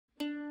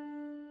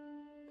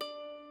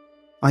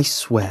I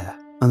swear,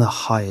 on the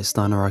highest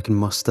honor I can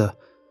muster,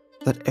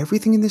 that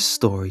everything in this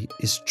story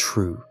is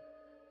true,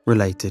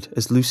 related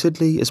as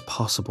lucidly as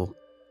possible.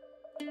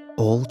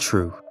 All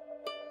true,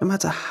 no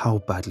matter how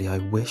badly I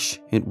wish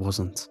it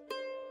wasn't.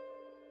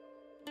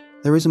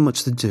 There isn't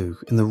much to do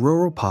in the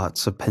rural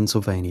parts of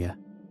Pennsylvania,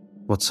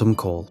 what some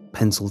call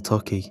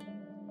Pennsyltucky.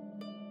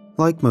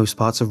 Like most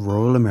parts of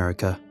rural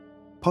America,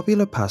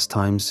 popular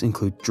pastimes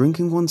include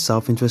drinking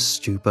oneself into a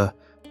stupor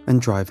and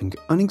driving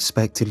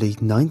unexpectedly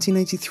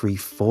 1983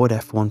 Ford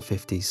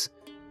F-150s,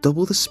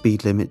 double the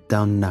speed limit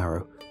down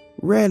narrow,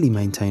 rarely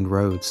maintained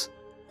roads.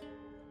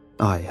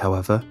 I,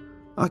 however,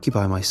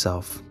 occupy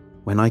myself,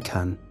 when I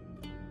can,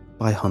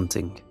 by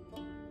hunting.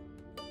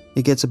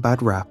 It gets a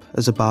bad rap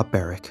as a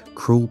barbaric,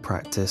 cruel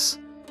practice,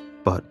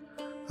 but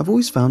I've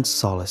always found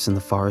solace in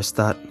the forest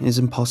that is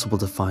impossible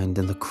to find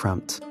in the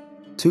cramped,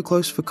 too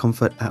close for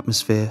comfort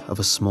atmosphere of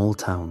a small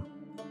town.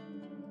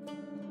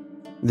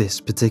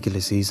 This particular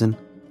season,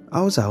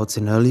 I was out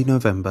in early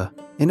November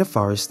in a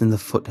forest in the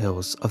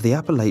foothills of the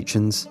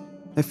Appalachians,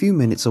 a few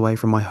minutes away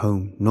from my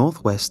home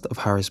northwest of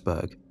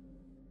Harrisburg.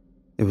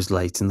 It was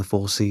late in the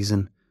fall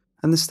season,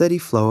 and the steady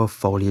flow of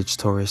foliage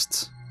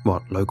tourists,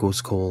 what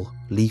locals call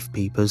leaf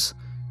peepers,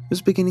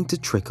 was beginning to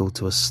trickle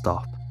to a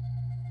stop.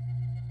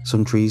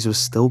 Some trees were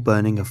still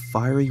burning a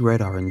fiery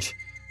red-orange,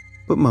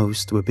 but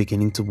most were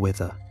beginning to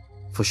wither,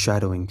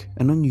 foreshadowing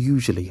an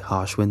unusually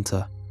harsh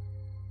winter.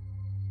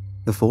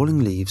 The falling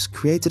leaves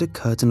created a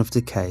curtain of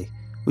decay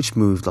which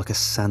moved like a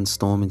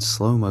sandstorm in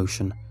slow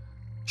motion,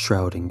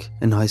 shrouding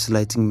and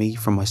isolating me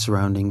from my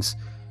surroundings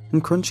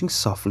and crunching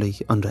softly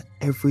under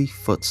every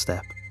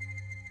footstep.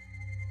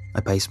 I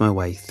paced my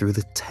way through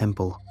the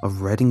temple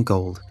of red and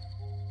gold,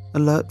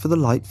 alert for the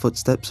light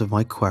footsteps of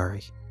my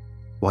quarry,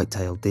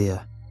 white-tailed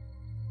deer.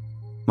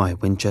 My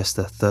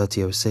Winchester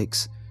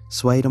 30-06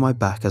 swayed on my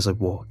back as I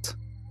walked.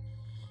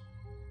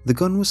 The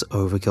gun was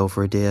overkill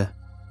for a deer,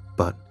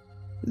 but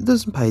it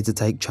doesn't pay to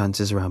take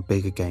chances around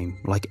bigger game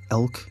like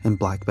elk and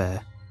black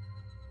bear.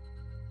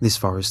 This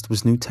forest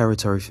was new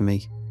territory for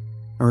me,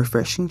 a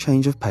refreshing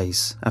change of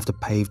pace after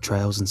paved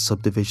trails and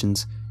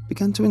subdivisions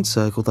began to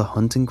encircle the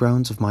hunting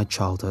grounds of my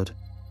childhood.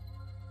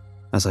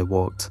 As I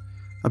walked,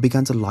 I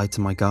began to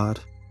lighten my guard,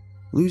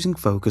 losing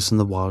focus on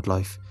the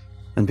wildlife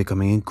and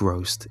becoming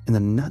engrossed in the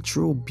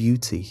natural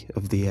beauty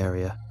of the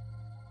area.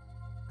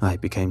 I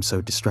became so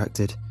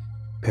distracted,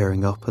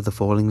 peering up at the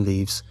falling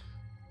leaves,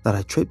 that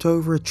I tripped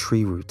over a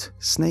tree root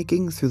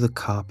snaking through the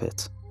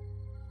carpet.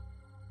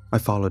 I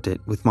followed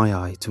it with my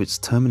eye to its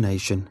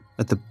termination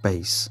at the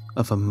base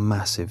of a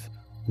massive,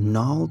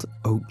 gnarled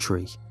oak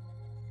tree.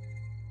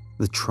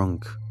 The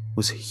trunk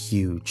was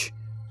huge,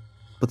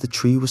 but the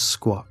tree was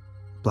squat,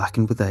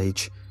 blackened with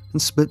age,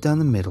 and split down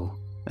the middle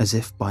as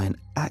if by an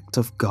act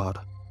of God.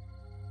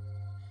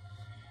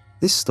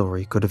 This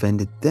story could have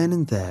ended then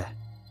and there,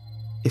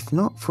 if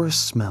not for a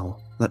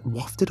smell that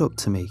wafted up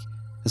to me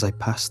as I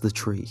passed the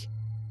tree.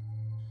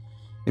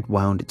 It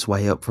wound its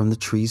way up from the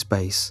tree's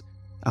base,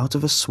 out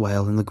of a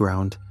swale in the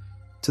ground,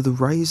 to the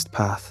raised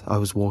path I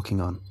was walking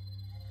on,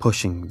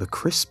 pushing the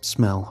crisp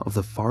smell of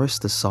the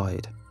forest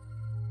aside.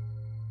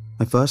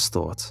 My first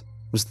thought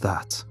was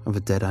that of a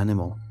dead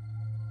animal,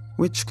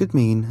 which could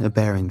mean a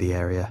bear in the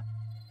area,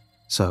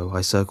 so I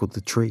circled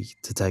the tree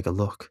to take a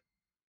look.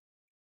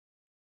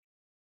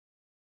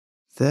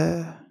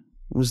 There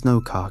was no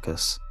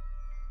carcass,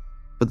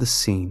 but the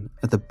scene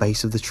at the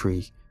base of the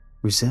tree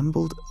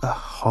resembled a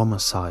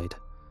homicide.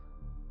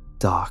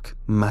 Dark,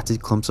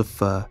 matted clumps of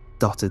fur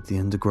dotted the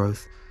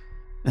undergrowth,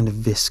 and a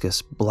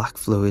viscous black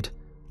fluid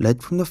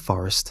led from the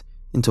forest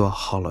into a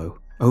hollow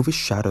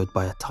overshadowed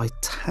by a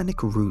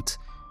titanic root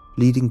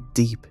leading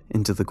deep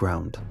into the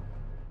ground.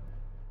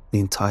 The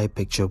entire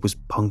picture was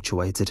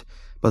punctuated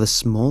by the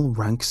small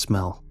rank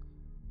smell,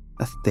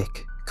 a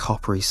thick,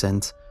 coppery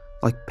scent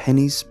like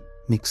pennies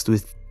mixed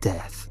with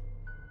death.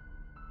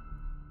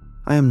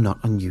 I am not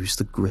unused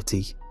to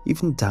gritty,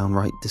 even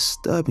downright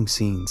disturbing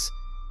scenes,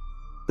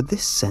 but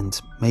this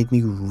scent made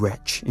me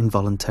retch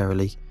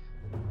involuntarily,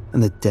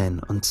 and the den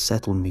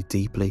unsettled me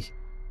deeply,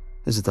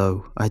 as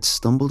though I had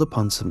stumbled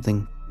upon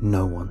something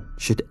no one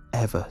should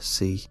ever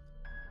see.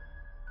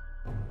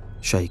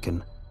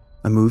 Shaken,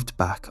 I moved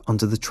back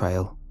onto the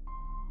trail,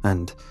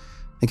 and,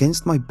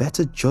 against my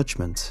better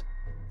judgment,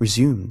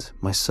 resumed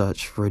my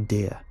search for a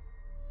deer.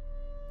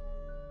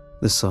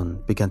 The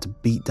sun began to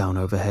beat down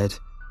overhead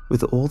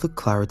with all the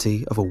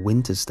clarity of a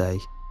winter's day,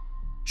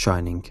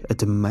 shining a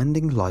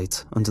demanding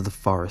light under the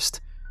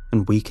forest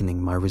and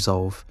weakening my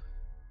resolve.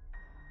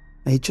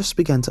 I had just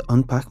begun to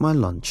unpack my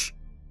lunch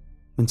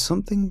when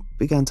something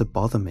began to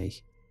bother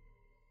me.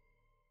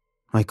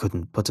 I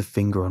couldn't put a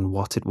finger on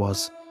what it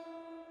was,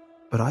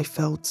 but I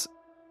felt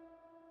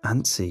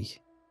antsy,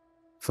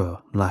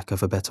 for lack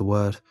of a better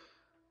word,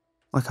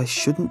 like I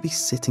shouldn't be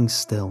sitting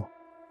still.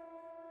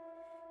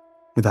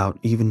 Without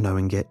even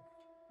knowing it,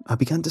 I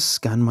began to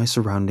scan my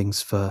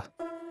surroundings for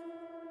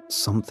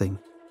something,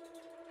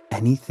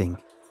 anything.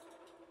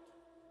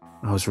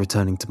 I was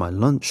returning to my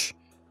lunch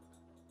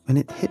when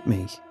it hit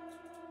me.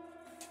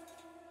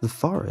 The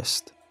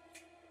forest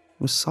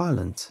was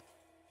silent.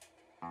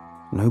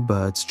 No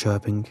birds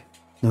chirping,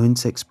 no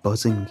insects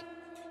buzzing.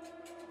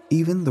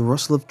 Even the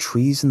rustle of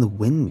trees in the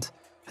wind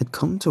had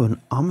come to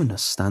an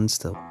ominous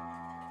standstill.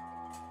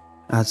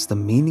 As the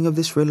meaning of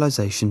this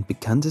realization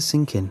began to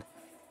sink in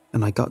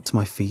and I got to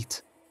my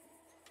feet,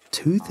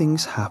 two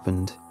things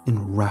happened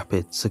in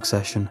rapid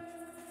succession.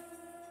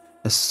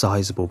 A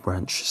sizable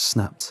branch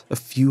snapped a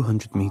few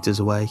hundred meters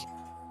away,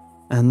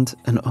 and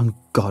an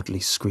ungodly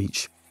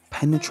screech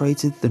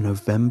penetrated the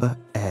November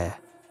air.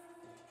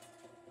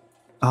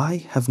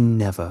 I have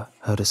never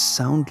heard a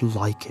sound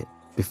like it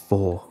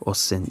before or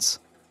since.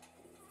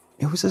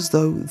 It was as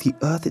though the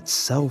earth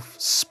itself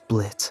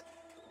split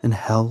and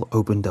hell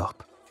opened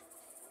up,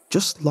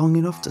 just long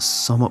enough to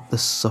sum up the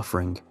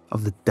suffering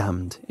of the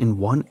damned in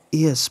one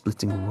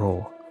ear-splitting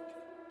roar.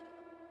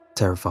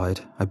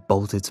 Terrified, I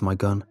bolted to my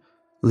gun,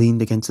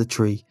 leaned against the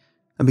tree,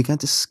 and began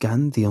to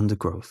scan the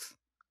undergrowth.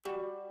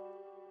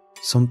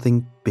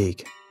 Something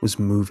big was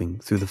moving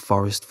through the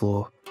forest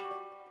floor,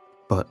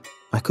 but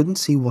I couldn't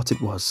see what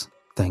it was,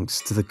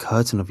 thanks to the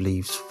curtain of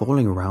leaves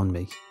falling around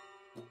me.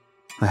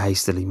 I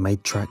hastily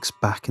made tracks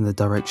back in the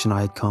direction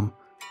I had come,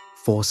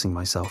 forcing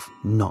myself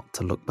not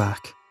to look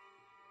back.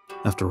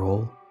 After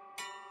all,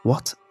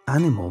 what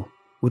animal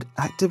would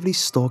actively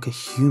stalk a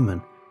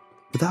human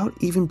without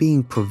even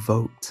being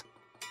provoked?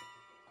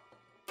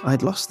 I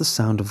had lost the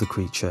sound of the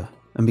creature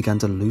and began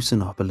to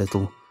loosen up a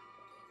little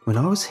when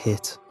I was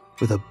hit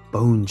with a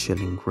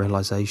bone-chilling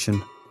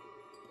realization.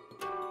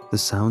 The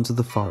sounds of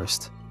the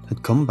forest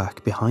had come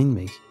back behind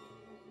me,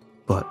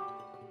 but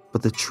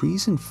the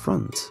trees in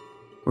front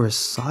were as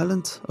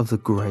silent of the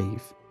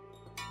grave.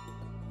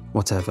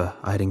 Whatever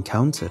I had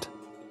encountered,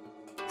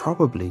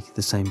 probably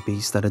the same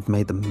beast that had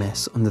made the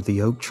mess under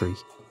the oak tree,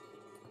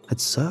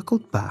 had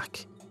circled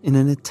back in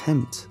an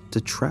attempt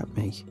to trap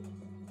me.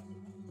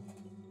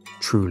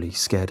 Truly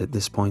scared at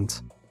this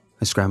point,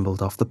 I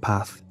scrambled off the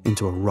path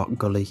into a rock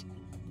gully,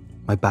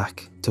 my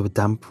back to a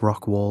damp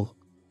rock wall.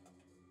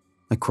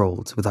 I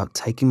crawled without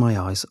taking my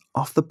eyes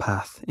off the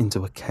path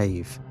into a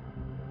cave,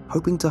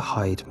 hoping to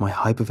hide my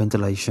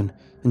hyperventilation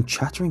and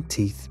chattering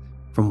teeth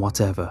from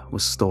whatever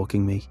was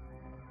stalking me.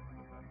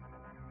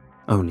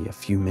 Only a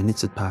few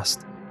minutes had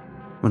passed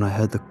when I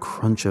heard the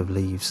crunch of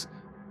leaves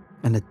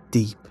and a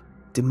deep,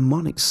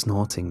 demonic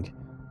snorting.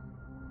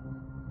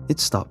 It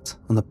stopped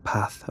on the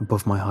path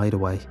above my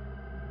hideaway,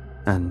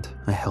 and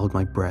I held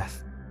my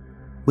breath,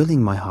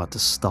 willing my heart to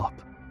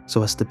stop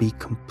so as to be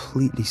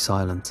completely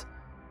silent.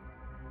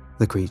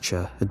 The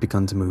creature had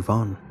begun to move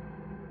on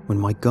when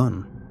my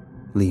gun,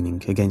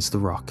 leaning against the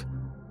rock,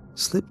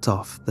 slipped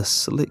off the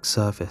slick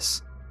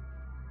surface.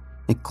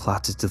 It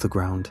clattered to the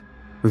ground,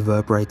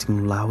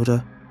 reverberating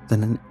louder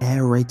than an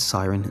air raid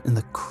siren in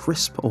the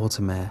crisp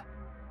autumn air.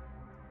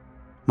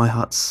 My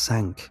heart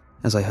sank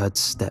as I heard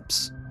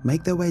steps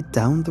make their way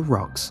down the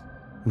rocks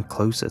and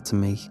closer to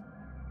me.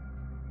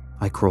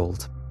 I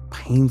crawled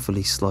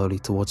painfully slowly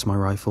towards my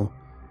rifle,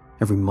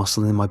 every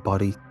muscle in my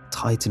body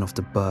tight enough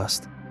to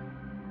burst.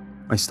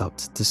 I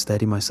stopped to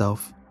steady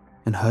myself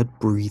and heard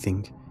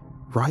breathing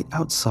right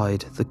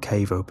outside the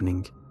cave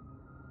opening.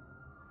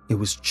 It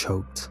was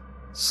choked,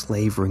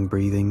 slavering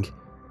breathing,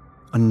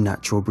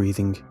 unnatural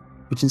breathing,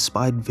 which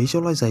inspired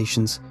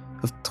visualizations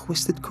of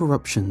twisted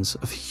corruptions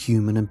of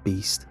human and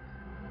beast,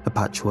 a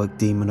patchwork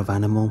demon of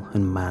animal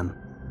and man.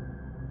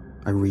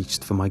 I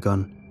reached for my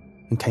gun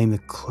and came the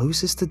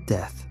closest to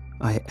death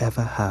I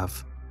ever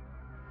have.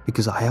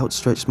 Because I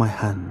outstretched my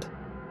hand,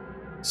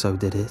 so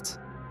did it.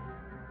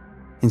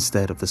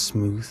 Instead of the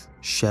smooth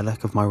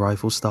shellac of my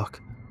rifle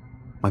stock,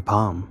 my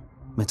palm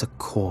met a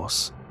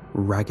coarse,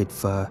 ragged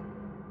fur,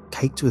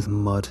 caked with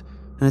mud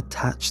and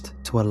attached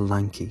to a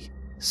lanky,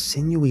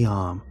 sinewy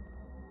arm.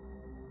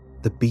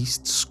 The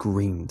beast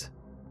screamed,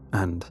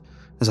 and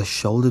as I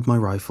shouldered my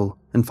rifle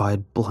and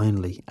fired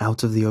blindly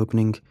out of the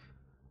opening,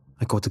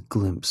 I caught a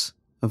glimpse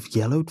of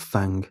yellowed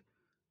fang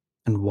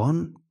and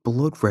one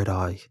blood-red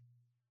eye,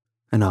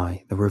 an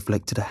eye that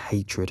reflected a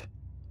hatred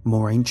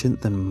more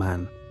ancient than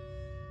man,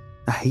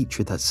 a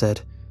hatred that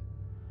said,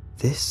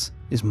 "This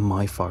is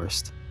my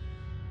forest.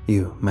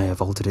 You may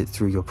have altered it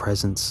through your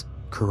presence,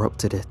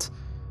 corrupted it,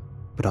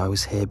 but I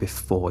was here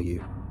before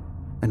you,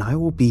 and I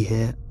will be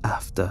here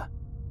after."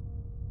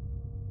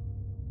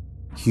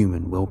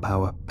 Human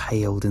willpower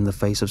paled in the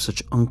face of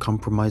such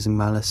uncompromising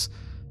malice,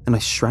 and I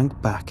shrank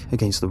back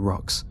against the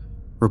rocks,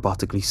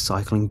 robotically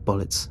cycling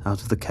bullets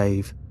out of the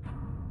cave.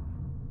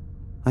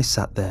 I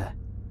sat there,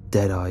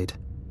 dead-eyed,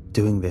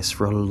 doing this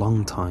for a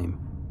long time,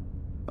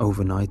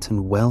 overnight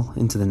and well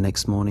into the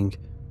next morning,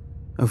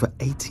 over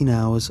 18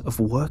 hours of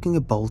working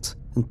a bolt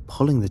and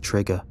pulling the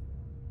trigger.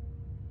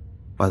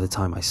 By the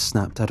time I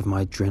snapped out of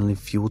my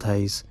adrenaline-fueled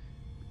haze,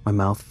 my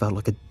mouth felt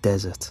like a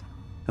desert,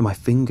 and my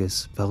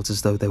fingers felt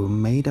as though they were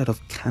made out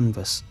of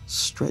canvas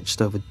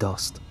stretched over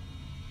dust.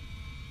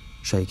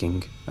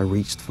 Shaking, I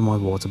reached for my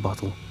water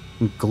bottle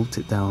and gulped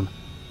it down,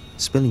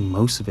 spilling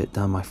most of it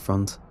down my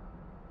front.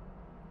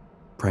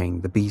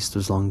 Praying the beast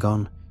was long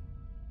gone,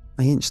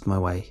 I inched my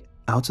way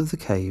out of the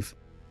cave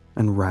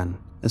and ran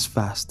as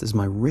fast as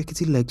my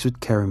rickety legs would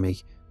carry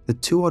me the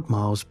 2 odd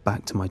miles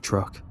back to my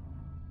truck,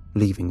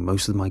 leaving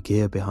most of my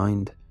gear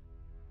behind.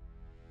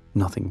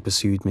 Nothing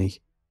pursued me,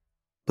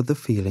 but the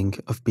feeling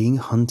of being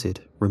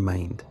hunted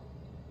remained.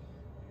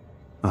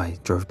 I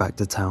drove back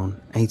to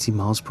town 80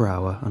 miles per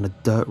hour on a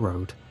dirt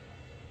road,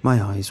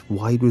 my eyes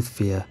wide with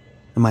fear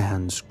and my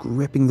hands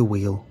gripping the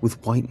wheel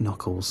with white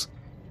knuckles.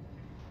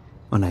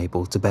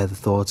 Unable to bear the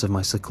thoughts of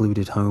my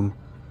secluded home,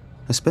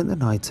 I spent the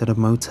night at a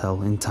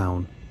motel in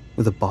town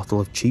with a bottle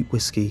of cheap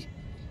whiskey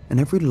and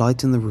every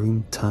light in the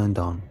room turned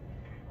on.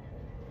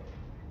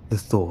 The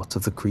thought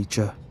of the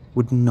creature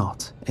would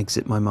not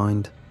exit my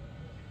mind.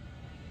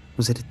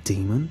 Was it a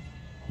demon,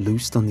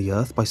 loosed on the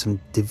earth by some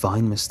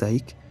divine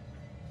mistake?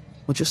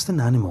 Or just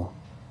an animal,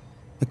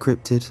 a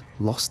cryptid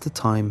lost to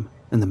time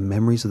and the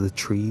memories of the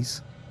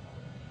trees?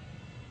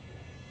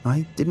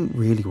 I didn't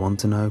really want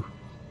to know,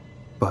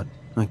 but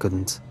I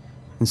couldn't,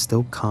 and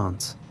still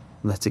can't,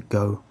 let it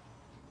go.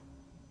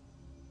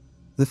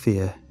 The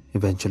fear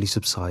eventually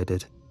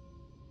subsided,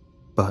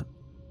 but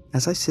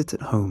as I sit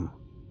at home,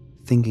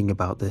 thinking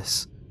about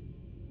this,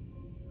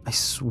 I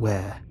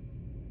swear,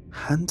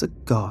 hand to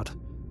God,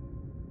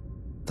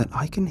 that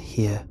I can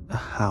hear a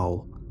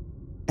howl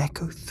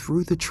echo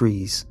through the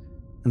trees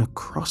and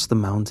across the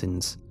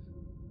mountains,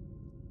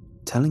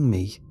 telling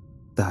me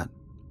that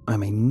I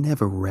may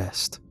never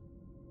rest,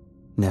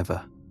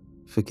 never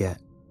forget.